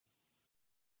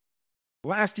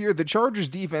Last year, the Chargers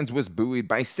defense was buoyed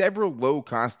by several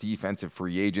low-cost defensive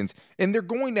free agents, and they're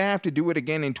going to have to do it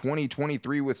again in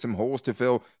 2023 with some holes to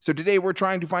fill. So today we're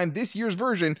trying to find this year's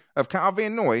version of Kyle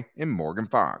Van Noy and Morgan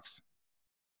Fox.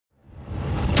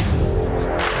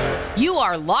 You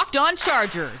are Locked On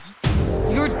Chargers,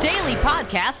 your daily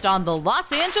podcast on the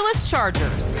Los Angeles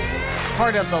Chargers,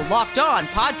 part of the Locked On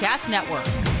Podcast Network,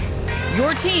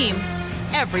 your team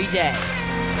every day.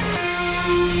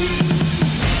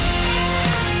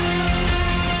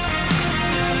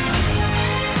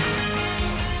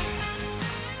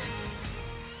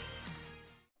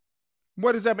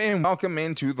 What is up, and welcome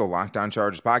into the Locked On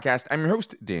Chargers podcast. I'm your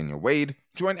host, Daniel Wade,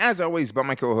 joined as always by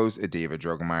my co-host, David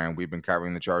Drogemeyer. We've been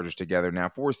covering the Chargers together now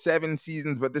for 7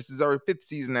 seasons, but this is our 5th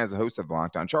season as a host of the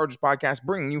Locked On Chargers podcast,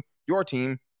 bringing you your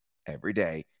team every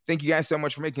day. Thank you guys so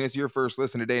much for making us your first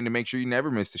listen today, and to make sure you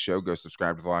never miss the show, go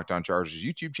subscribe to the Locked On Chargers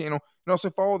YouTube channel, and also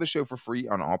follow the show for free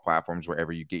on all platforms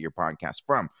wherever you get your podcast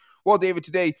from. Well, David,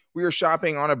 today we are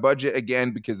shopping on a budget again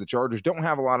because the Chargers don't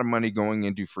have a lot of money going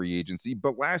into free agency,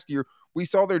 but last year we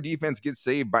saw their defense get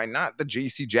saved by not the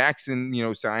J.C. Jackson,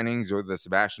 signings or the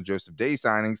Sebastian Joseph Day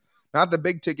signings, not the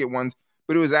big ticket ones,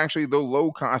 but it was actually the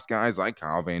low-cost guys like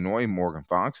Kyle Van Noy, Morgan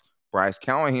Fox, Bryce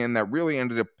Callahan that really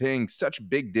ended up paying such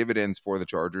big dividends for the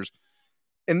Chargers.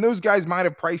 And those guys might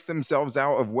have priced themselves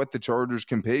out of what the Chargers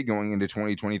can pay going into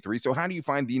 2023. So how do you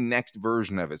find the next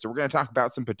version of it? So we're going to talk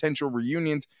about some potential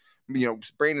reunions.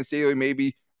 Brandon Staley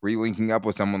maybe relinking up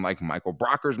with someone like Michael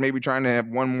Brockers, maybe trying to have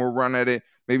one more run at it.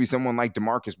 Maybe someone like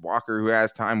DeMarcus Walker who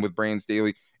has time with Brandon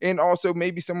Staley. And also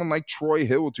maybe someone like Troy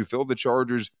Hill to fill the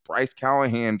Chargers' Bryce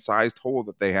Callahan-sized hole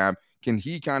that they have. Can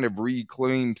he kind of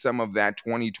reclaim some of that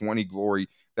 2020 glory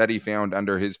that he found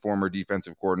under his former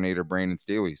defensive coordinator, Brandon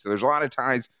Staley? So there's a lot of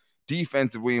ties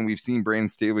defensively, and we've seen Brandon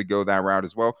Staley go that route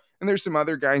as well. And there's some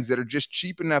other guys that are just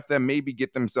cheap enough that maybe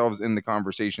get themselves in the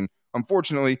conversation.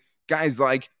 Unfortunately, guys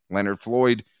like Leonard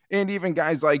Floyd and even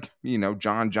guys like,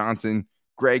 John Johnson,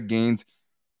 Greg Gaines,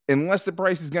 unless the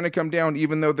price is going to come down,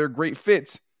 even though they're great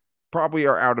fits, probably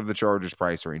are out of the Chargers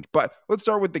price range. But let's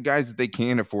start with the guys that they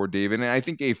can afford, David. And I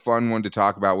think a fun one to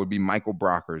talk about would be Michael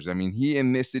Brockers. I mean, he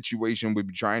in this situation would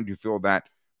be trying to fill that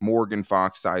Morgan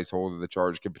Fox size hole that the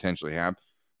Chargers could potentially have.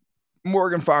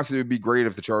 Morgan Fox, it would be great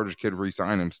if the Chargers could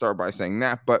re-sign him. Start by saying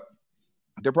that. But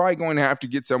they're probably going to have to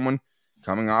get someone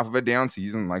coming off of a down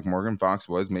season like Morgan Fox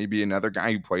was, maybe another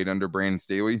guy who played under Brandon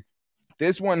Staley.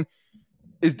 This one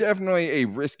is definitely a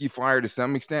risky flyer to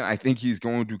some extent. I think he's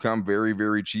going to come very,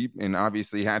 very cheap, and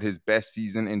obviously had his best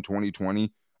season in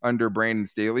 2020 under Brandon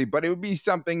Staley. But it would be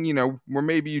something, where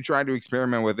maybe you try to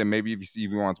experiment with him. Maybe if you see if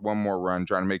he wants one more run,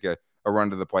 trying to make a run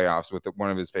to the playoffs with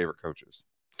one of his favorite coaches.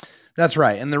 That's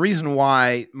right. And the reason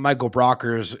why Michael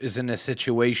Brockers is in a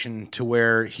situation to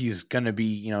where he's going to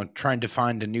be, trying to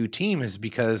find a new team is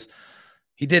because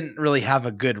he didn't really have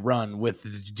a good run with the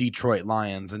Detroit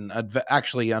Lions, and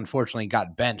actually, unfortunately,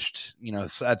 got benched,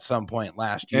 at some point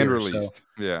last year. And released.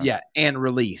 So, and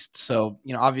released. So,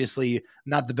 obviously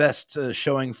not the best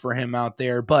showing for him out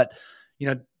there, but,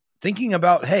 thinking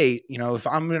about, hey, if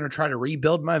I'm going to try to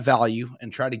rebuild my value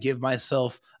and try to give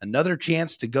myself another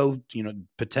chance to go,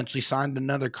 potentially sign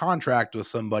another contract with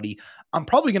somebody, I'm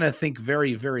probably going to think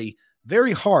very, very,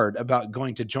 very hard about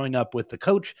going to join up with the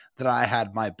coach that I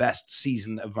had my best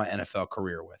season of my NFL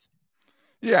career with.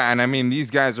 Yeah, and I mean, these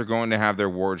guys are going to have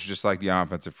their warts just like the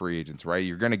offensive free agents, right?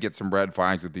 You're going to get some red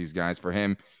flags with these guys. For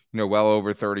him, well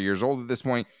over 30 years old at this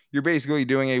point, you're basically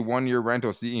doing a 1-year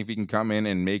rental, seeing if he can come in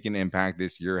and make an impact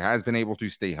this year. Has been able to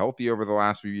stay healthy over the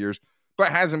last few years,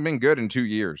 but hasn't been good in 2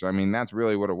 years. I mean, that's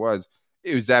really what it was.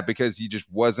 It was that because he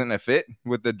just wasn't a fit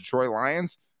with the Detroit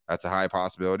Lions? That's a high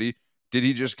possibility. Did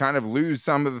he just kind of lose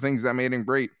some of the things that made him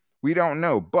great? We don't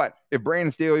know, but if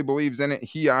Brandon Staley believes in it,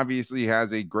 he obviously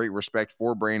has a great respect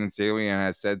for Brandon Staley and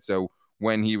has said so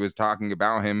when he was talking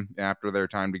about him after their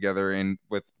time together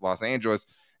with Los Angeles.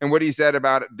 And what he said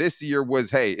about it this year was,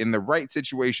 hey, in the right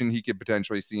situation, he could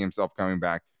potentially see himself coming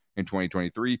back in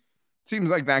 2023.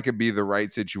 Seems like that could be the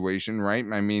right situation, right?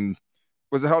 I mean,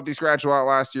 was a healthy scratch a lot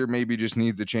last year, maybe just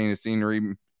needs a change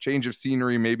of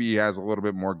scenery. Maybe he has a little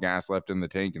bit more gas left in the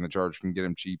tank and the Chargers can get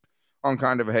him cheap on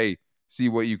kind of, hey, see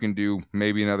what you can do.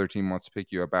 Maybe another team wants to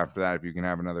pick you up after that if you can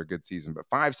have another good season. But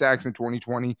 5 sacks in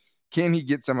 2020, can he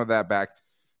get some of that back?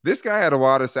 This guy had a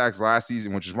lot of sacks last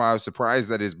season, which is why I was surprised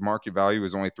that his market value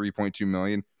is only $3.2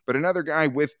 million. But another guy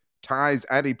with ties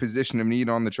at a position of need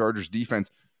on the Chargers defense.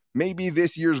 Maybe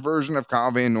this year's version of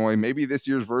Kyle Van Noy, maybe this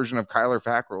year's version of Kyler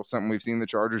Fackrell, something we've seen the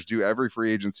Chargers do every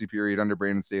free agency period under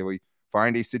Brandon Staley.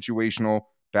 Find a situational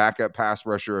backup pass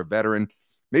rusher, a veteran.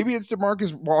 Maybe it's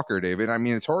DeMarcus Walker, David. I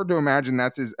mean, it's hard to imagine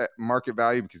that's his market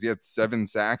value because he had 7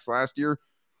 sacks last year,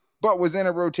 but was in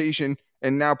a rotation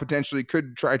and now potentially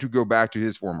could try to go back to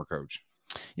his former coach.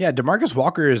 Yeah, DeMarcus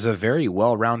Walker is a very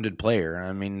well-rounded player.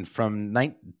 I mean, from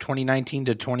 2019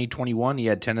 to 2021, he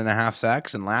had 10.5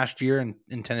 sacks, and last year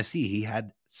in Tennessee, he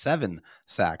had 7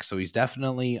 sacks. So he's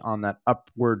definitely on that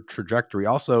upward trajectory.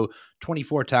 Also,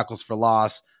 24 tackles for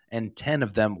loss, and 10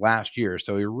 of them last year.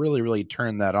 So he really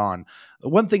turned that on.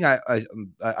 One thing I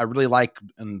really like,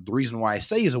 and the reason why I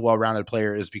say he's a well-rounded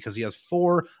player is because he has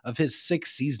 4 of his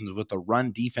 6 seasons with a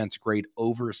run defense grade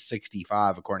over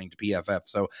 65, according to PFF.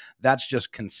 So that's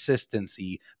just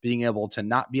consistency, being able to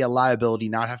not be a liability,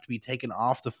 not have to be taken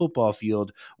off the football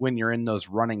field when you're in those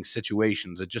running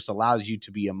situations. It just allows you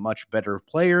to be a much better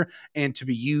player and to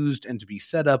be used and to be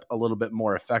set up a little bit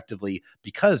more effectively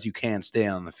because you can stay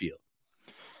on the field.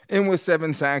 And with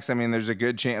 7 sacks, I mean, there's a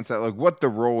good chance that like what the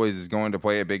role is going to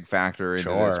play a big factor into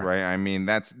this, right? I mean,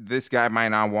 this guy might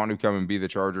not want to come and be the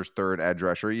Chargers' third edge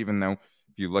rusher, even though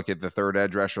if you look at the third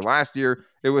edge rusher last year,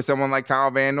 it was someone like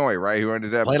Kyle Van Noy, right? Who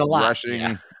ended up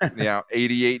rushing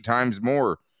 88 times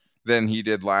more than he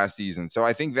did last season. So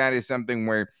I think that is something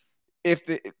where if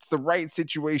it's the right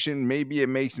situation, maybe it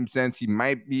makes some sense. He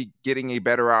might be getting a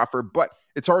better offer, but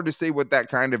it's hard to say what that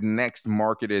kind of next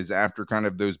market is after kind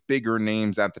of those bigger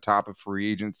names at the top of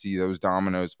free agency, those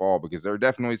dominoes fall, because there are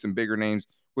definitely some bigger names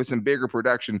with some bigger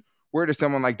production. Where does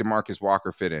someone like DeMarcus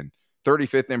Walker fit in?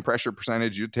 35th in pressure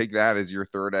percentage, you take that as your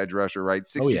third edge rusher, right?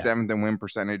 67th in win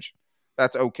percentage.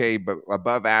 That's okay, but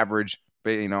above average,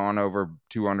 on over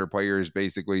 200 players,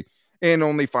 basically. And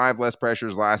only 5 less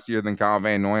pressures last year than Kyle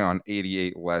Van Noy on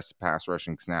 88 less pass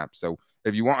rushing snaps. So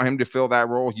if you want him to fill that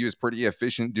role, he was pretty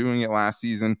efficient doing it last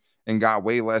season and got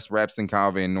way less reps than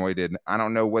Kyle Van Noy did. I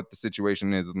don't know what the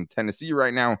situation is in Tennessee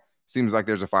right now. Seems like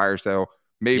there's a fire sale.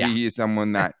 Maybe he is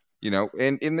someone that,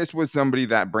 and this was somebody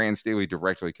that Brandon Staley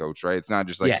directly coached, right? It's not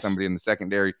just like somebody in the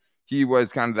secondary. He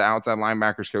was kind of the outside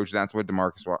linebackers coach. That's what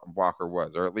DeMarcus Walker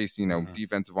was, or at least,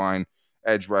 defensive line,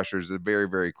 edge rushers, a very,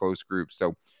 very close group.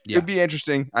 So it'd be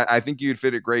interesting. I think you'd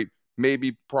fit it great.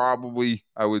 Maybe, probably,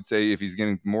 I would say if he's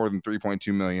getting more than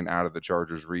 $3.2 million out of the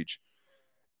Chargers' reach.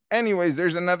 Anyways,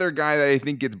 there's another guy that I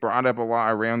think gets brought up a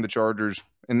lot around the Chargers,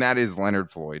 and that is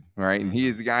Leonard Floyd, right? And he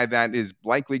is a guy that is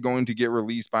likely going to get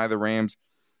released by the Rams.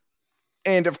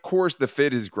 And of course, the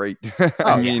fit is great.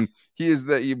 I mean, he is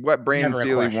what Brandon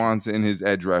Staley wants in his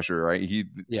edge rusher, right? He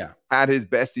had his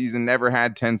best season, never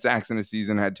had 10 sacks in a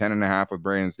season, had 10.5 with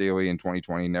Brandon Staley in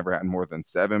 2020, never had more than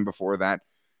 7 before that.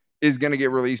 Is going to get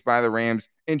released by the Rams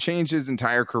and change his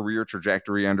entire career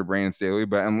trajectory under Brandon Staley.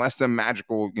 But unless some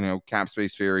magical, cap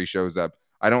space fairy shows up,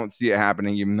 I don't see it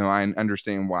happening, even though I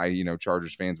understand why,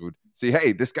 Chargers fans would say,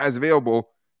 hey, this guy's available.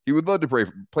 He would love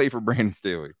to play for Brandon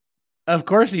Staley. Of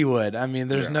course he would. I mean,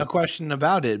 there's no question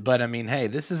about it. But I mean, hey,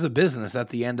 this is a business at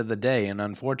the end of the day. And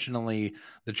unfortunately,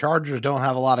 the Chargers don't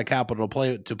have a lot of capital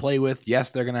to play with. Yes,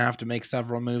 they're going to have to make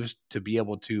several moves to be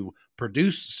able to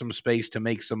produce some space to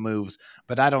make some moves.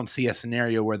 But I don't see a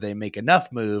scenario where they make enough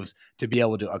moves to be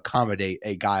able to accommodate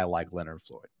a guy like Leonard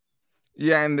Floyd.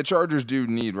 Yeah, and the Chargers do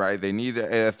need, right? They need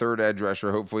a third edge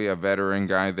rusher, hopefully a veteran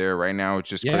guy there. Right now, it's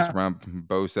just Chris Rump,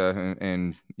 Bosa,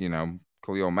 and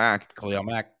Khalil Mack.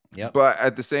 Yep. But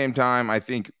at the same time, I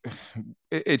think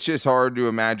it's just hard to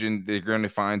imagine they're going to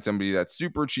find somebody that's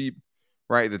super cheap,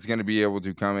 right? That's going to be able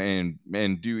to come in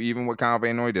and do even what Kyle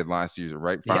Van Noy did last year,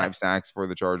 right? 5 sacks for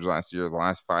the Chargers last year, the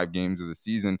last 5 games of the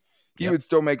season. He would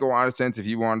still make a lot of sense if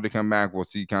he wanted to come back. We'll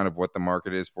see kind of what the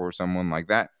market is for someone like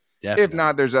that. Definitely. If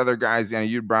not, there's other guys.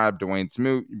 You brought up Dwayne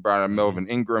Smoot. You brought up Melvin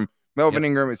Ingram. Melvin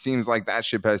Ingram, it seems like that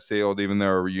ship has sailed, even though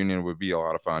a reunion would be a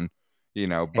lot of fun.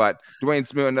 But Dwayne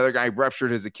Smoot, another guy,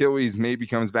 ruptured his Achilles, maybe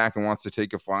comes back and wants to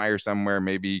take a flyer somewhere.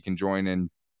 Maybe he can join in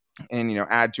and,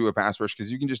 add to a pass rush because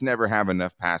you can just never have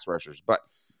enough pass rushers. But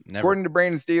according to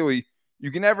Brandon Staley, you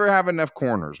can never have enough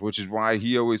corners, which is why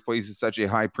he always places such a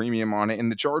high premium on it. And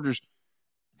the Chargers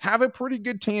have a pretty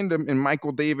good tandem in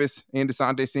Michael Davis and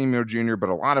Asante Samuel Jr., but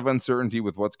a lot of uncertainty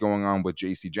with what's going on with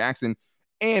J.C. Jackson.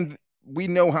 And we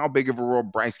know how big of a role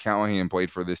Bryce Callahan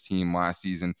played for this team last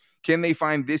season. Can they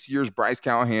find this year's Bryce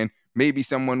Callahan, maybe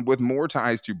someone with more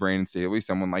ties to Brandon Staley,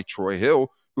 someone like Troy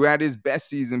Hill, who had his best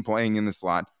season playing in the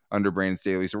slot under Brandon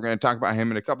Staley? So we're going to talk about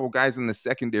him and a couple of guys in the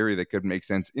secondary that could make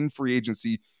sense in free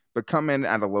agency, but come in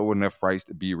at a low enough price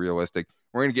to be realistic.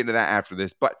 We're going to get into that after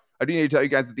this, but I do need to tell you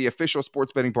guys that the official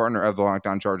sports betting partner of the Locked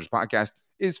On Chargers podcast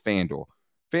is FanDuel.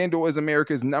 FanDuel is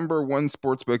America's #1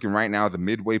 sportsbook, and right now the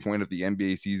midway point of the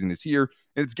NBA season is here,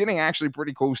 and it's getting actually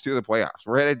pretty close to the playoffs.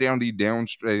 We're headed down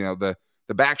the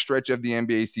back stretch of the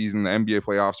NBA season. The NBA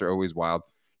playoffs are always wild.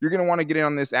 You're going to want to get in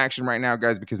on this action right now,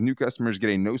 guys, because new customers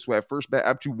get a no sweat first bet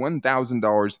up to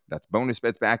 $1,000. That's bonus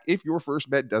bets back if your first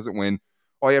bet doesn't win.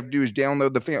 All you have to do is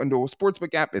download the FanDuel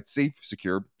Sportsbook app. It's safe,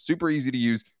 secure, super easy to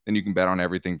use. Then you can bet on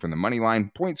everything from the money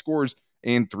line, point scores,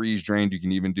 and threes drained. You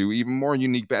can even do even more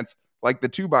unique bets like the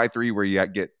 2x3 where you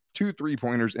get 2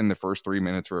 3-pointers in the first 3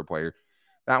 minutes for a player.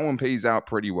 That one pays out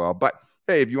pretty well. But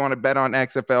hey, if you want to bet on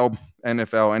XFL,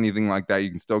 NFL, anything like that, you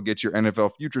can still get your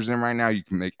NFL futures in right now. You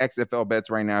can make XFL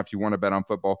bets right now if you want to bet on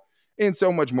football and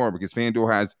so much more, because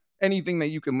FanDuel has anything that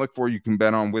you can look for, you can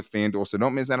bet on with FanDuel. So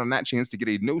don't miss out on that chance to get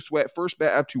a no sweat first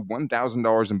bet up to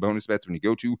 $1,000 in bonus bets when you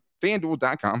go to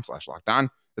FanDuel.com/lockedon.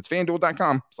 That's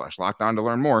FanDuel.com/lockedon to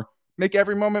learn more. Make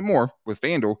every moment more with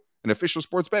FanDuel, an official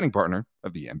sports betting partner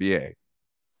of the NBA.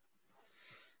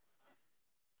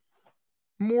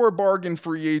 More bargain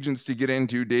free agents to get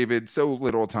into, David. So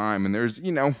little time. And there's,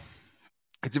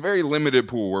 it's a very limited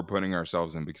pool we're putting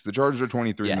ourselves in because the Chargers are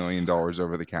 $23 million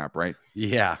over the cap, right?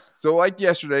 Yeah. So like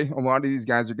yesterday, a lot of these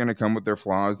guys are going to come with their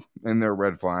flaws and their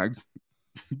red flags.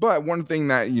 But one thing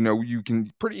that, you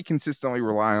can pretty consistently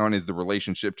rely on is the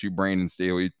relationship to Brandon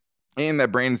Staley, and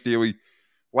that Brandon Staley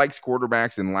likes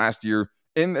quarterbacks. And last year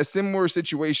in a similar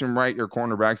situation, right? Or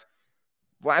cornerbacks.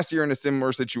 Last year in a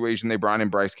similar situation, they brought in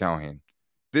Bryce Callahan.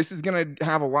 This is going to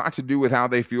have a lot to do with how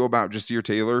they feel about Jasir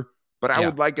Taylor. But I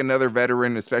would like another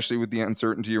veteran, especially with the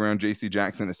uncertainty around J.C.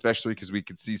 Jackson, especially because we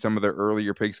could see some of the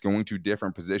earlier picks going to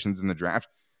different positions in the draft,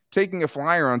 taking a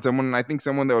flyer on someone. And I think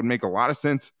someone that would make a lot of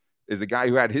sense is a guy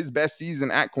who had his best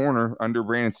season at corner under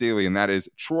Brandon Staley, and that is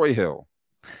Troy Hill.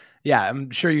 Yeah, I'm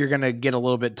sure you're going to get a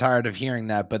little bit tired of hearing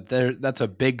that, but that's a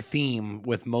big theme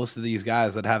with most of these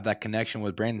guys that have that connection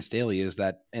with Brandon Staley, is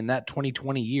that in that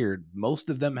 2020 year, most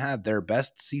of them had their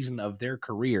best season of their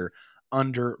career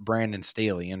under Brandon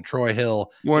Staley. And Troy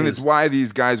Hill. Well, it's why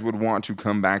these guys would want to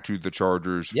come back to the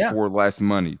Chargers for less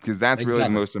money, because that's really the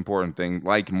most important thing,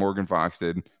 like Morgan Fox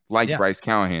did, like Bryce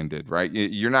Callahan did, right?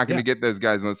 You're not going to get those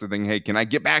guys unless they're thinking, hey, can I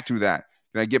get back to that?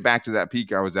 Can I get back to that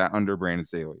peak I was at under Brandon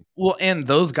Staley? Well, and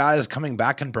those guys coming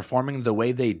back and performing the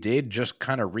way they did just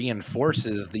kind of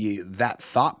reinforces that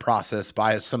thought process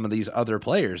by some of these other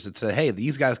players. It said, hey,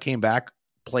 these guys came back,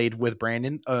 played with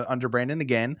Brandon under Brandon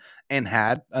again, and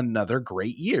had another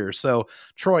great year. So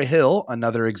Troy Hill,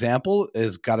 another example,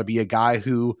 is got to be a guy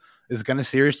who is going to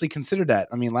seriously consider that.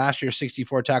 I mean, last year,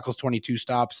 64 tackles, 22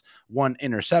 stops, 1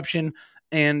 interception.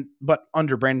 But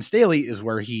under Brandon Staley is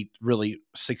where he really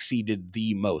succeeded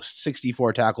the most.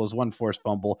 64 tackles, 1 forced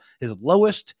fumble, his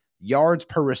lowest yards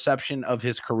per reception of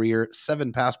his career,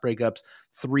 7 pass breakups,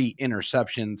 3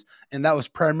 interceptions. And that was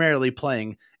primarily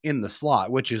playing in the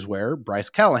slot, which is where Bryce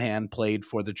Callahan played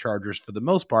for the Chargers for the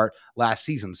most part last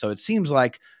season. So it seems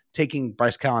like taking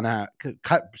Bryce Callahan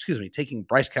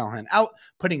out,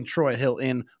 putting Troy Hill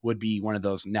in would be one of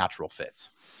those natural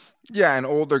fits. Yeah, an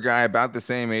older guy about the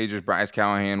same age as Bryce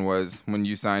Callahan was when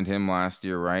you signed him last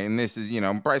year, right? And this is,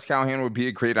 Bryce Callahan would be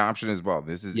a great option as well.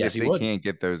 This is if they can't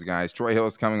get those guys. Troy Hill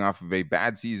is coming off of a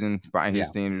bad season by his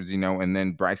standards, and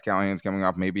then Bryce Callahan's coming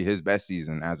off maybe his best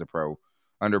season as a pro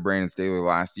under Brandon Staley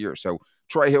last year. So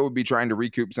Troy Hill would be trying to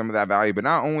recoup some of that value. But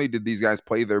not only did these guys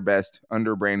play their best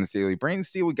under Brandon Staley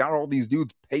got all these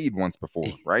dudes paid once before,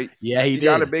 right? Yeah, he did.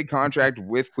 Got a big contract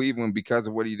with Cleveland because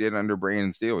of what he did under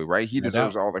Brandon Staley, right? He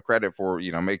deserves all the credit for,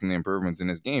 making the improvements in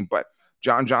his game. But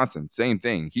John Johnson, same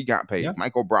thing. He got paid. Yeah.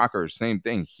 Michael Brockers, same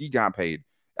thing. He got paid.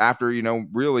 After,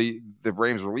 really the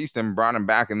Rams released him, brought him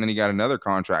back, and then he got another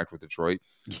contract with Detroit.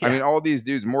 Yeah. I mean, all these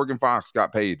dudes, Morgan Fox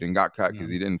got paid and got cut because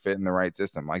he didn't fit in the right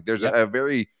system. Like, there's a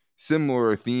very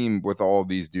similar theme with all of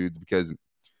these dudes, because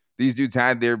these dudes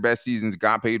had their best seasons,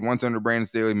 got paid once under Brandon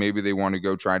Staley. Maybe they want to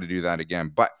go try to do that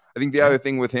again. But I think the other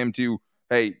thing with him too,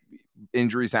 hey,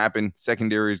 injuries happen,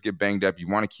 secondaries get banged up. You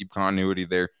want to keep continuity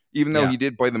there, even though he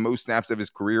did play the most snaps of his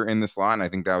career in the slot. And I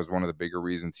think that was one of the bigger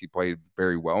reasons he played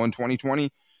very well in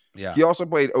 2020. Yeah. He also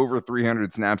played over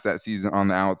 300 snaps that season on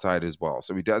the outside as well.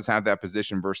 So he does have that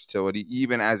position versatility,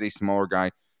 even as a smaller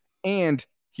guy. And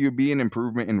he would be an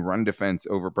improvement in run defense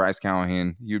over Bryce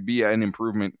Callahan. He would be an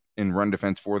improvement in run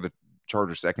defense for the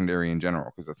Chargers secondary in general,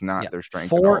 because that's not their strength.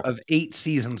 4 of 8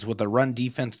 seasons with a run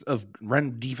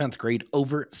defense grade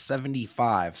over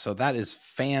 75. So that is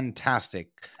fantastic.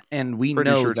 And we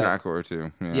pretty know sure that tackler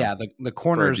too. Yeah, the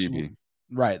corners.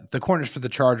 Right. The corners for the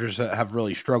Chargers have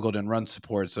really struggled in run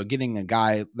support. So getting a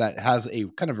guy that has a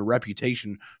kind of a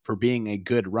reputation for being a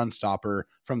good run stopper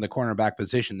from the cornerback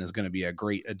position is going to be a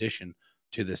great addition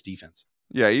to this defense.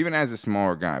 Yeah, even as a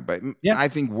smaller guy, but Yeah. I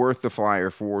think worth the flyer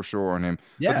for sure on him.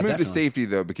 Yeah, Let's move to definitely. safety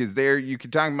though, because there you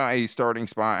could talk about a starting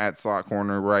spot at slot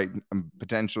corner, right?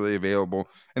 Potentially available,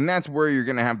 and that's where you're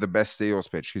going to have the best sales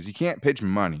pitch because you can't pitch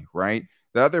money, right?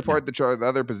 The other part, the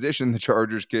other position the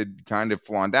Chargers could kind of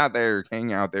flaunt out there, or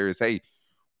hang out there is, hey,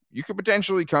 you could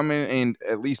potentially come in and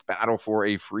at least battle for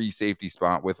a free safety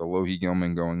spot with Alohi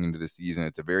Gilman going into the season.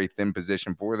 It's a very thin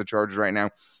position for the Chargers right now.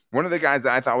 One of the guys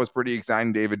that I thought was pretty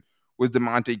exciting, David, was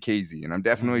Damontae Kazee. And I'm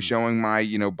definitely showing my,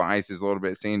 biases a little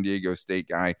bit, San Diego State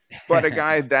guy, but a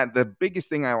guy that the biggest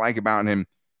thing I like about him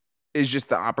is just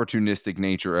the opportunistic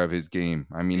nature of his game.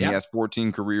 I mean, he has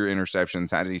 14 career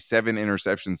interceptions, had a 7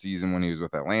 interception season when he was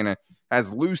with Atlanta, has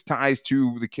loose ties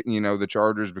to the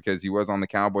Chargers because he was on the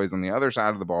Cowboys on the other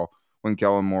side of the ball when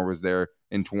Kellen Moore was there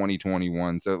in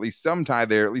 2021. So at least some tie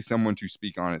there, at least someone to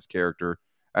speak on his character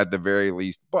at the very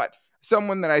least. But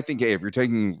someone that I think, hey, if you're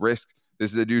taking risks,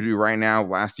 this is a dude who right now,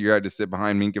 last year had to sit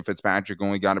behind Minkah Fitzpatrick,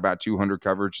 only got about 200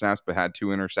 coverage snaps, but had 2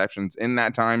 interceptions in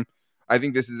that time. I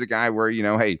think this is a guy where,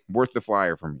 hey, worth the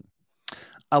flyer for me.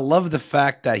 I love the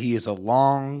fact that he is a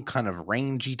long, kind of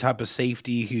rangy type of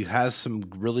safety who has some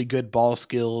really good ball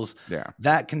skills. Yeah.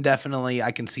 That can definitely,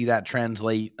 I can see that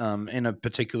translate in a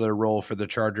particular role for the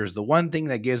Chargers. The one thing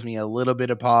that gives me a little bit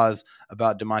of pause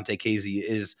about Damontae Kazee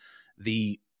is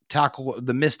the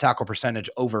missed tackle percentage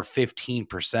over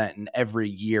 15% in every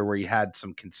year where he had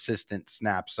some consistent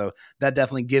snaps. So that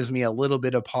definitely gives me a little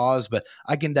bit of pause, but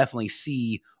I can definitely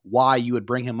see why you would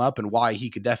bring him up and why he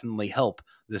could definitely help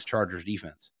this Chargers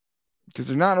defense. Because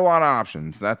there's not a lot of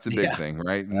options. That's the big thing,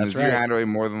 right? And That's Nazir right. Adderley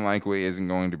more than likely isn't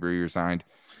going to be resigned.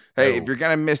 Hey, if you're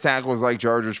going to miss tackles like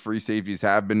Chargers free safeties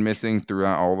have been missing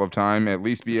throughout all of time, at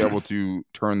least be able to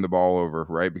turn the ball over,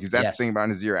 right? Because that's the thing about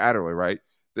Nazir Adderley, right?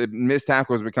 The missed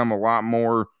tackles become a lot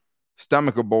more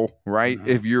stomachable, right?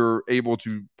 If you're able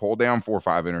to pull down 4 or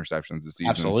 5 interceptions this season.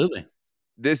 Absolutely.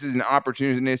 This is an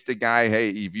opportunistic guy.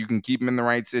 Hey, if you can keep him in the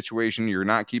right situation, you're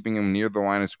not keeping him near the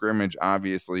line of scrimmage,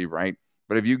 obviously, right?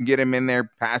 But if you can get him in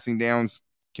there, passing downs,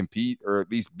 compete, or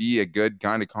at least be a good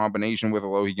kind of combination with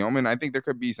Alohi Gilman, I think there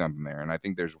could be something there. And I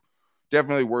think there's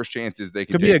definitely worse chances they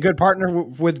could be a good partner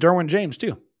with Derwin James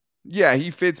too. Yeah, he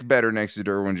fits better next to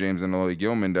Derwin James than Alohi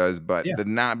Gilman does, but the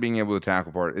not being able to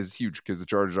tackle part is huge because the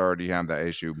Chargers already have that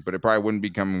issue, but it probably wouldn't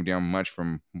be coming down much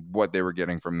from what they were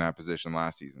getting from that position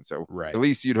last season. So at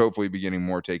least you'd hopefully be getting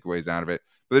more takeaways out of it.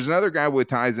 But there's another guy with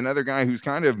ties, another guy who's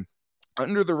kind of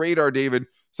under the radar, David,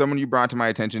 someone you brought to my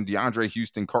attention, DeAndre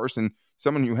Houston Carson,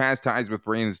 someone who has ties with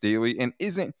Brandon Staley and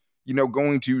isn't,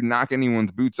 going to knock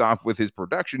anyone's boots off with his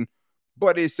production,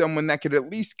 but is someone that could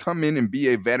at least come in and be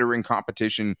a veteran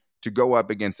competition to go up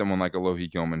against someone like Alohi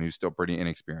Gilman, who's still pretty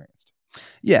inexperienced.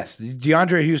 Yes,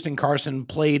 DeAndre Houston Carson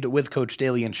played with Coach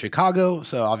Staley in Chicago,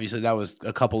 so obviously that was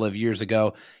a couple of years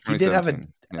ago. He did have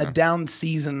a down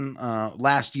season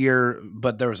last year,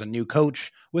 but there was a new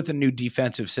coach with a new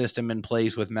defensive system in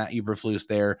place with Matt Eberflus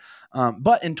there.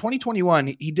 But in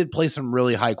 2021, he did play some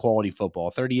really high-quality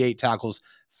football, 38 tackles,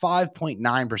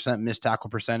 5.9% missed tackle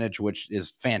percentage, which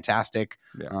is fantastic.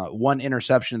 1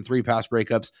 interception, 3 pass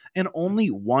breakups, and only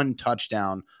 1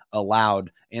 touchdown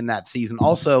allowed in that season.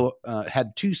 Also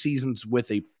had 2 seasons with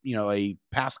a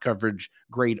pass coverage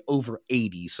grade over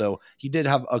 80. So he did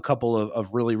have a couple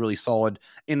of really, really solid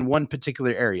in one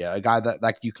particular area, a guy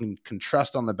that you can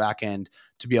trust on the back end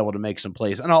to be able to make some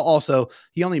plays. And also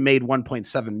he only made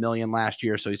 $1.7 million last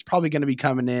year. So he's probably going to be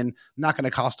coming in, not going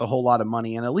to cost a whole lot of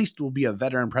money. And at least will be a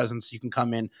veteran presence. You can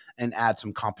come in and add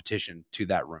some competition to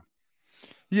that room.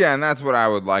 Yeah, and that's what I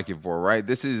would like it for, right?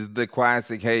 This is the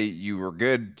classic, hey, you were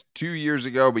good 2 years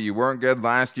ago, but you weren't good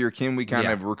last year. Can we kind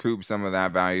of recoup some of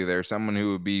that value there? Someone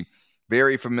who would be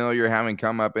very familiar, having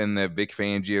come up in the Vic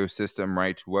Fangio system,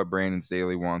 right, to what Brandon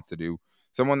Staley wants to do.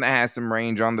 Someone that has some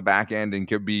range on the back end and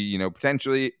could be,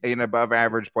 potentially an above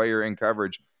average player in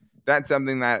coverage. That's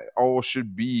something that all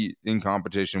should be in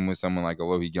competition with someone like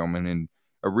Alohi Gilman and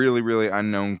a really, really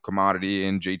unknown commodity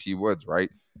in JT Woods, right?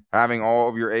 Having all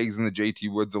of your eggs in the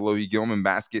JT Woods, Alohi Gilman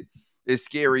basket is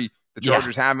scary. The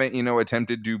Chargers haven't,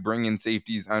 attempted to bring in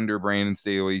safeties under Brandon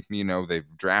Staley.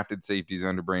 They've drafted safeties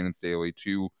under Brandon Staley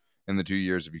 2 in the 2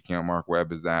 years, if you count Mark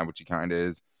Webb as that, which he kind of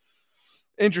is.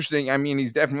 Interesting. I mean,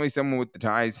 he's definitely someone with the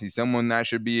ties. He's someone that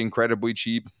should be incredibly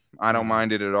cheap. I don't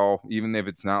mind it at all, even if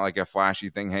it's not like a flashy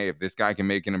thing. Hey, if this guy can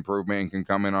make an improvement and can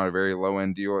come in on a very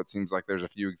low-end deal, it seems like there's a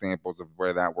few examples of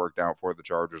where that worked out for the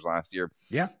Chargers last year.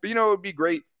 Yeah. But, it would be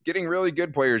great getting really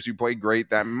good players who play great.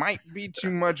 That might be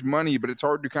too much money, but it's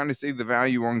hard to kind of say the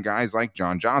value on guys like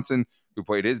John Johnson, who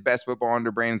played his best football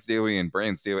under Brandon Staley, and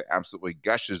Brandon Staley absolutely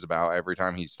gushes about every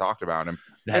time he's talked about him.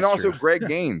 And also Greg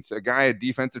Gaines, a guy at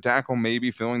defensive tackle,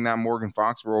 maybe filling that Morgan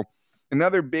Fox role.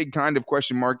 Another big kind of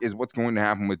question mark is what's going to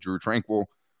happen with Drue Tranquill.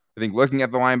 I think looking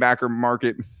at the linebacker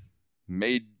market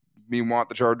made me want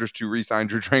the Chargers to re-sign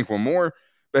Drue Tranquill more.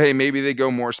 But hey, maybe they go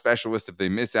more specialist if they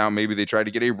miss out. Maybe they try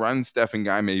to get a run-stuffing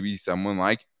guy, maybe someone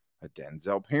like a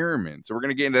Denzel Perryman. So we're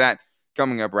going to get into that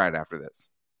coming up right after this.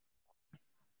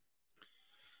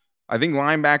 I think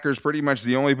linebacker is pretty much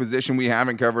the only position we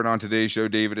haven't covered on today's show,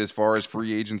 David, as far as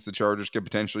free agents the Chargers could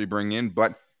potentially bring in,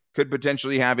 but could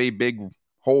potentially have a big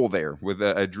hole there with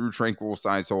a Drue Tranquill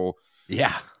size hole.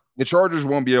 Yeah. The Chargers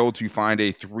won't be able to find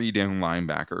a 3-down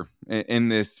linebacker in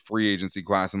this free agency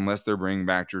class unless they're bringing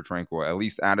back Drue Tranquill. At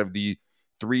least out of the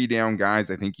 3-down guys,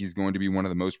 I think he's going to be one of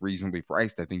the most reasonably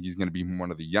priced. I think he's going to be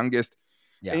one of the youngest.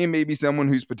 Yeah. And maybe someone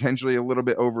who's potentially a little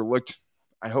bit overlooked.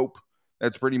 I hope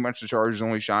that's pretty much the Chargers'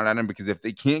 only shot at him, because if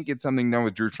they can't get something done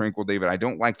with Drue Tranquill, David, I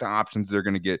don't like the options they're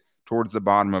going to get towards the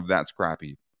bottom of that scrap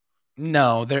heap.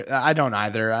 No, I don't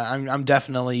either. I'm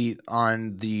definitely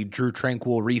on the Drue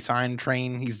Tranquill re-sign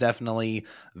train. He's definitely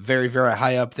very, very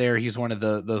high up there. He's one of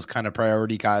those kind of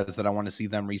priority guys that I want to see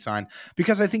them re-sign,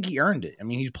 because I think he earned it. I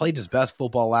mean, he played his best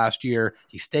football last year.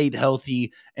 He stayed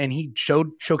healthy, and he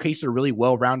showcased a really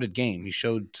well-rounded game. He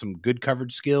showed some good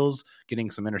coverage skills,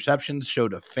 getting some interceptions,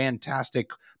 showed a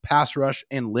fantastic pass rush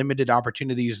and limited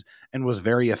opportunities, and was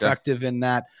very effective in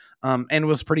that. And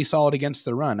was pretty solid against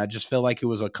the run. I just feel like it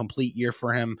was a complete year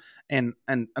for him. And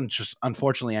just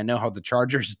unfortunately, I know how the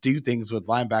Chargers do things with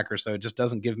linebackers, so it just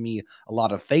doesn't give me a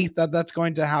lot of faith that that's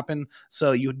going to happen.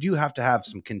 So you do have to have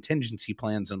some contingency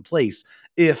plans in place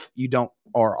if you don't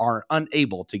or are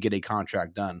unable to get a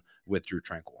contract done with Drue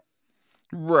Tranquill.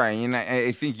 Right, and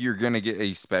I think you're going to get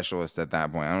a specialist at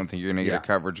that point. I don't think you're going to get a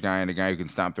coverage guy and a guy who can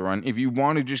stop the run. If you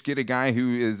want to just get a guy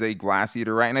who is a glass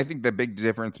eater, right? And I think the big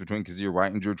difference between Kyzir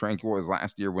White and Drue Tranquill is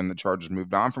last year when the Chargers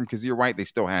moved on from Kyzir White, they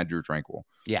still had Drue Tranquill.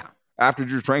 Yeah. After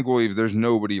Drue Tranquill leaves, there's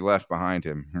nobody left behind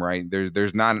him, right?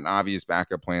 There's not an obvious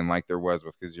backup plan like there was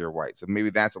with Kyzir White. So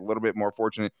maybe that's a little bit more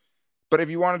fortunate. But if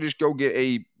you want to just go get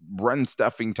a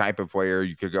run-stuffing type of player,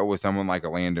 you could go with someone like a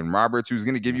Landon Roberts, who's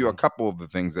going to give you a couple of the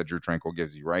things that Drue Tranquill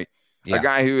gives you, right? Yeah. A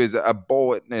guy who is a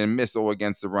bullet and a missile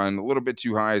against the run, a little bit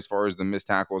too high as far as the missed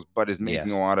tackles, but is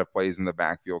making a lot of plays in the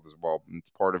backfield as well. It's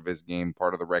part of his game,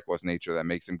 part of the reckless nature that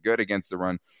makes him good against the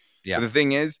run. Yeah. But the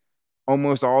thing is,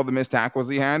 almost all the missed tackles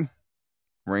he had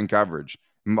were in coverage.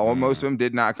 Most of them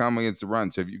did not come against the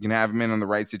run. So if you can have him in on the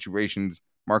right situations,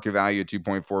 market value at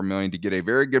 $2.4 million to get a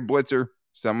very good blitzer,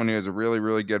 someone who has a really,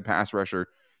 really good pass rusher,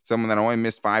 someone that only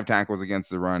missed 5 tackles against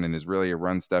the run and is really a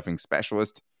run-stuffing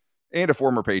specialist, and a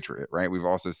former Patriot, right? We've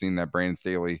also seen that Brandon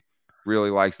Staley really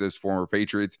likes those former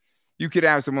Patriots. You could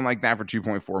have someone like that for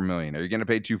 $2.4 million. Are you going to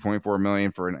pay $2.4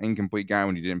 million for an incomplete guy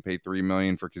when you didn't pay $3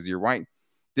 million for Kyzir White?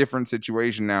 Different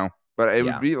situation now, but it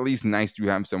would be at least nice to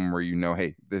have someone where you know,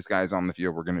 hey, this guy's on the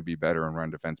field, we're going to be better in run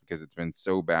defense because it's been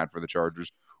so bad for the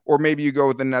Chargers. Or maybe you go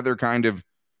with another kind of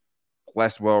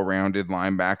less well-rounded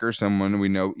linebacker, someone we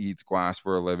know eats glass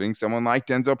for a living, someone like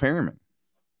Denzel Perryman.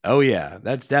 Oh yeah,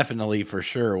 that's definitely for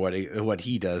sure what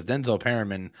he does. Denzel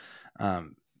Perryman,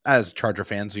 as Charger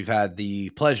fans, we've had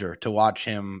the pleasure to watch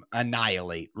him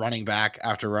annihilate running back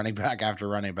after running back after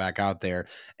running back out there.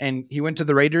 And he went to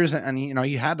the Raiders, and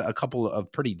he had a couple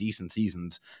of pretty decent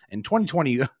seasons. In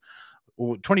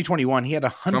 2021, he had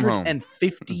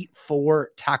 154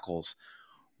 tackles.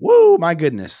 Woo, my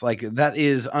goodness. Like, that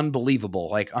is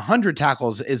unbelievable. Like, 100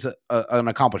 tackles is an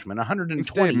accomplishment.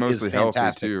 120 mostly is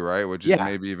fantastic too, right? Which is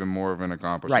maybe even more of an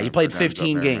accomplishment. Right, he played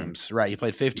 15 games. Right, he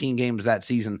played 15 games that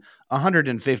season.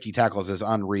 150 tackles is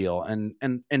unreal. And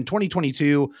in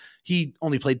 2022, he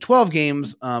only played 12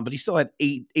 games, but he still had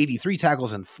 83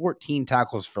 tackles and 14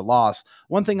 tackles for loss.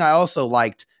 One thing I also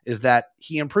liked is that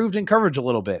he improved in coverage a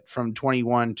little bit from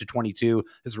 21 to 22.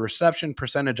 His reception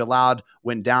percentage allowed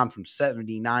went down from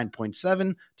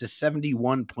 79.7 to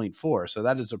 71.4. So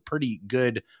that is a pretty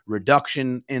good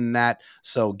reduction in that.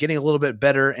 So getting a little bit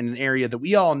better in an area that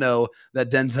we all know that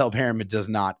Denzel Perryman does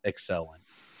not excel in.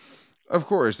 Of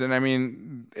course. And I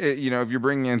mean, if you're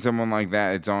bringing in someone like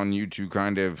that, it's on you to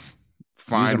kind of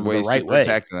find ways to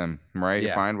protect them, right?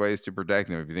 Yeah. Find ways to protect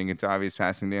them. If you think it's obvious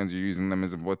passing downs, you're using them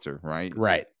as a blitzer, right?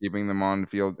 Right. Keeping them on the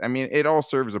field. I mean, it all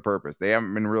serves a purpose. They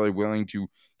haven't been really willing to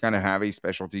kind of have a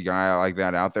specialty guy like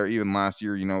that out there. Even last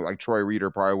year, like Troy Reeder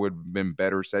probably would have been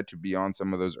better set to be on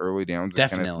some of those early downs.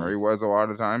 Definitely. Kenneth Murray was a lot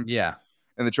of times. Yeah.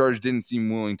 And the Chargers didn't seem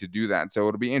willing to do that. So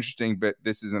it'll be interesting, but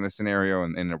this is in a scenario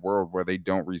in a world where they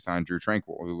don't re-sign Drue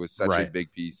Tranquill, who was such a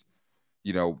big piece,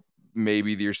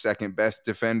 maybe your second best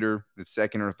defender, the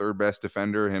second or third best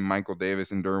defender, him, Michael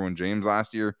Davis, and Derwin James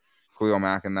last year. Khalil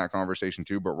Mack in that conversation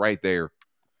too, but right there.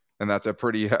 And that's a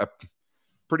pretty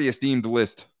esteemed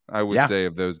list, I would say,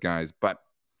 of those guys. But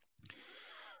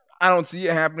I don't see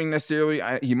it happening necessarily.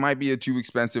 He might be too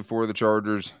expensive for the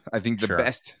Chargers. I think the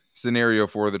best scenario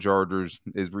for the Chargers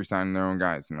is re-signing their own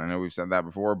guys. And I know we've said that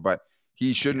before, but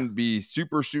he shouldn't be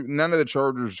none of the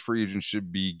Chargers free agents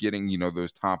should be getting,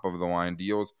 those top of the line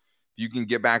deals. If you can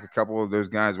get back a couple of those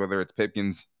guys, whether it's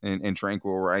Pipkins and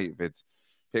Tranquil, right? If it's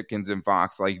Pipkins and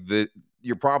Fox,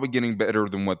 you're probably getting better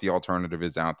than what the alternative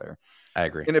is out there. I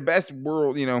agree. In a best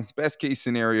case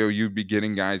scenario, you'd be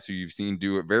getting guys who you've seen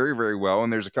do it very, very well.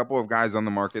 And there's a couple of guys on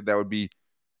the market that would be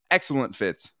excellent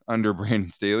fits under Brandon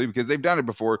Staley because they've done it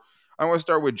before. I want to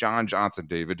start with John Johnson,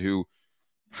 David, who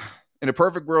in a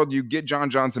perfect world, you get John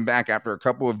Johnson back after a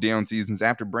couple of down seasons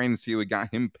after Brandon Staley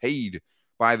got him paid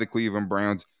by the Cleveland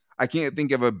Browns. I can't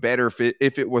think of a better fit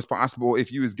if it was possible. If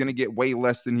he was going to get way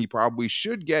less than he probably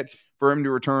should get for him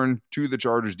to return to the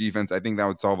Chargers defense, I think that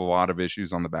would solve a lot of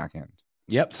issues on the back end.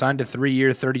 Yep, signed a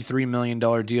 3-year, $33 million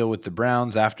deal with the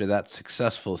Browns after that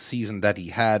successful season that he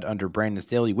had under Brandon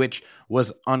Staley, which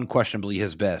was unquestionably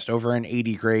his best. Over an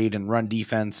 80 grade in run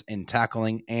defense, in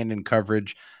tackling, and in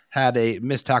coverage. Had a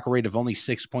missed tackle rate of only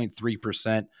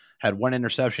 6.3%, had 1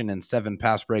 interception and 7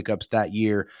 pass breakups that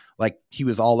year. He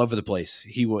was all over the place.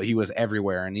 He was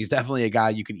everywhere, and he's definitely a guy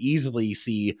you could easily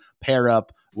see pair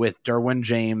up with Derwin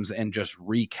James and just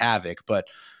wreak havoc. But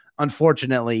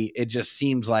unfortunately, it just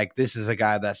seems like this is a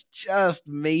guy that's just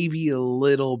maybe a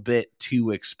little bit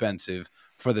too expensive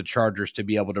for the Chargers to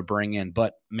be able to bring in.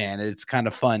 But, man, it's kind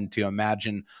of fun to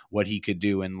imagine what he could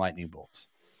do in lightning bolts.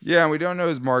 Yeah, and we don't know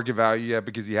his market value yet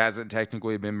because he hasn't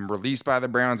technically been released by the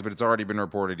Browns, but it's already been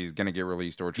reported he's going to get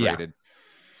released or traded.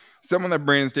 Yeah. Someone that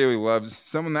Brandon Staley loves,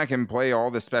 someone that can play all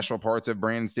the special parts of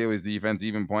Brandon Staley's defense,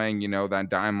 even playing, that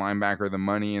dime linebacker, the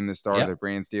money and the star that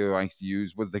Brandon Staley likes to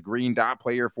use, was the green dot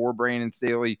player for Brandon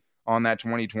Staley on that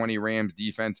 2020 Rams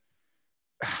defense.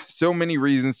 So many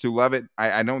reasons to love it.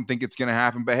 I don't think it's going to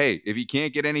happen, but hey, if he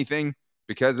can't get anything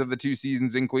because of the 2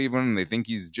 seasons in Cleveland, and they think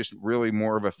he's just really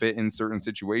more of a fit in certain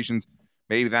situations,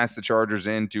 maybe that's the Chargers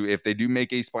into, if they do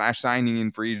make a splash signing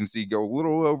in free agency, go a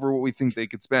little over what we think they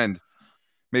could spend.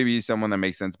 Maybe he's someone that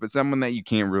makes sense, but someone that you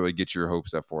can't really get your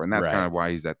hopes up for. And that's kind of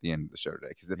why he's at the end of the show today.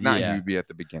 Because if not, you'd be at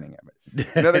the beginning of it.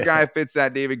 Another guy fits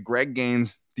that, David, Greg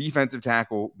Gaines, defensive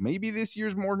tackle. Maybe this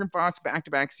year's Morgan Fox,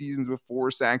 back-to-back seasons with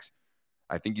 4 sacks.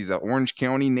 I think he's an Orange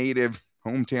County native,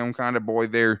 hometown kind of boy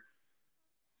there.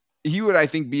 He would, I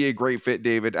think, be a great fit,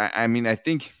 David. I mean, I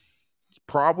think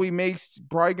probably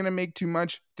going to make too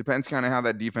much. Depends kind of how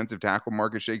that defensive tackle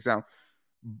market shakes out.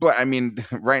 But I mean,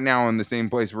 right now in the same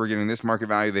place we're getting this market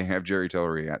value, they have Jerry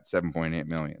Tillery at $7.8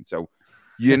 million. So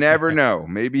you never know.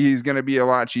 Maybe he's going to be a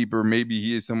lot cheaper. Maybe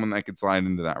he is someone that could slide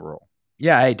into that role.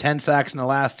 Yeah, 10 sacks in the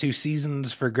last 2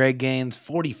 seasons for Greg Gaines,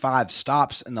 45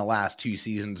 stops in the last 2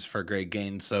 seasons for Greg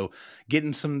Gaines. So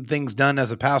getting some things done as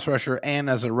a pass rusher and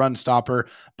as a run stopper,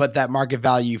 but that market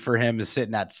value for him is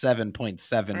sitting at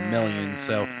 $7.7 million.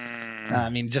 So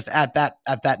I mean, just at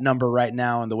that number right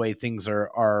now and the way things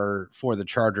are for the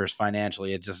Chargers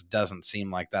financially, it just doesn't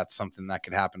seem like that's something that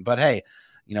could happen. But hey,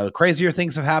 the crazier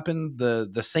things have happened.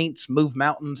 The Saints move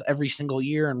mountains every single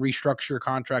year and restructure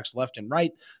contracts left and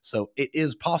right. So it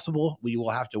is possible. We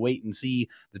will have to wait and see.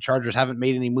 The Chargers haven't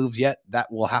made any moves yet.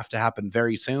 That will have to happen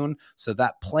very soon. So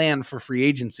that plan for free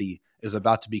agency is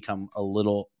about to become a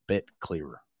little bit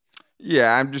clearer.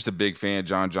 Yeah, I'm just a big fan of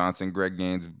John Johnson, Greg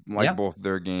Gaines, both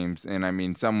their games. And I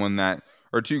mean, someone that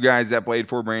are 2 guys that played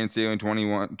for Brandon Staley in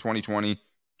 2020,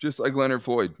 just like Leonard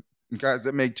Floyd. Guys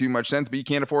that make too much sense, but you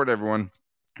can't afford everyone.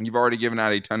 You've already given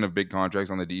out a ton of big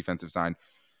contracts on the defensive side.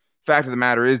 Fact of the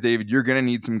matter is, David, you're going to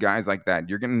need some guys like that.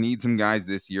 You're going to need some guys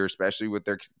this year, especially with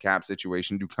their cap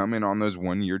situation, to come in on those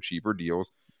 1-year cheaper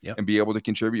deals and be able to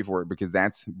contribute for it, because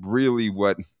that's really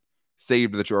what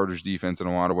saved the Chargers defense in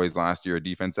a lot of ways last year. A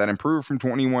defense that improved from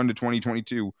 21 to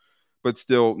 2022, but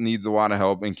still needs a lot of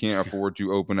help and can't afford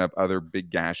to open up other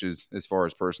big gashes as far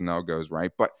as personnel goes,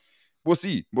 right? But we'll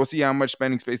see. We'll see how much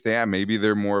spending space they have. Maybe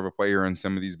they're more of a player in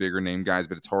some of these bigger name guys,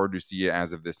 but it's hard to see it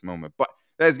as of this moment. But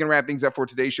that is going to wrap things up for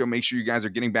today's show. Make sure you guys are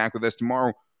getting back with us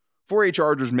tomorrow for a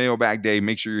Chargers mailbag day.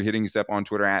 Make sure you're hitting us up on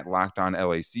Twitter at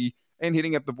LockedOnLAC and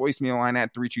hitting up the voicemail line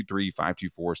at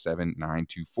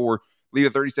 323-524-7924. Leave a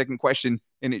 30-second question,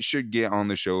 and it should get on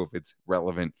the show if it's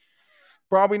relevant.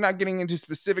 Probably not getting into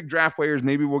specific draft players.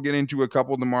 Maybe we'll get into a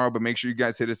couple tomorrow, but make sure you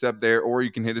guys hit us up there, or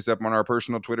you can hit us up on our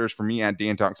personal Twitters for me at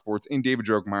Dan Talk Sports and David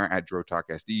Drogemeyer at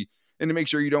DroTalkSD. And to make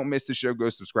sure you don't miss the show, go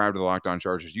subscribe to the Locked On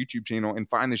Chargers YouTube channel and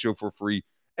find the show for free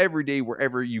every day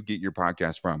wherever you get your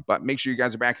podcast from. But make sure you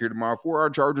guys are back here tomorrow for our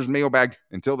Chargers mailbag.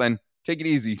 Until then, take it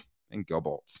easy and go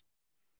Bolts.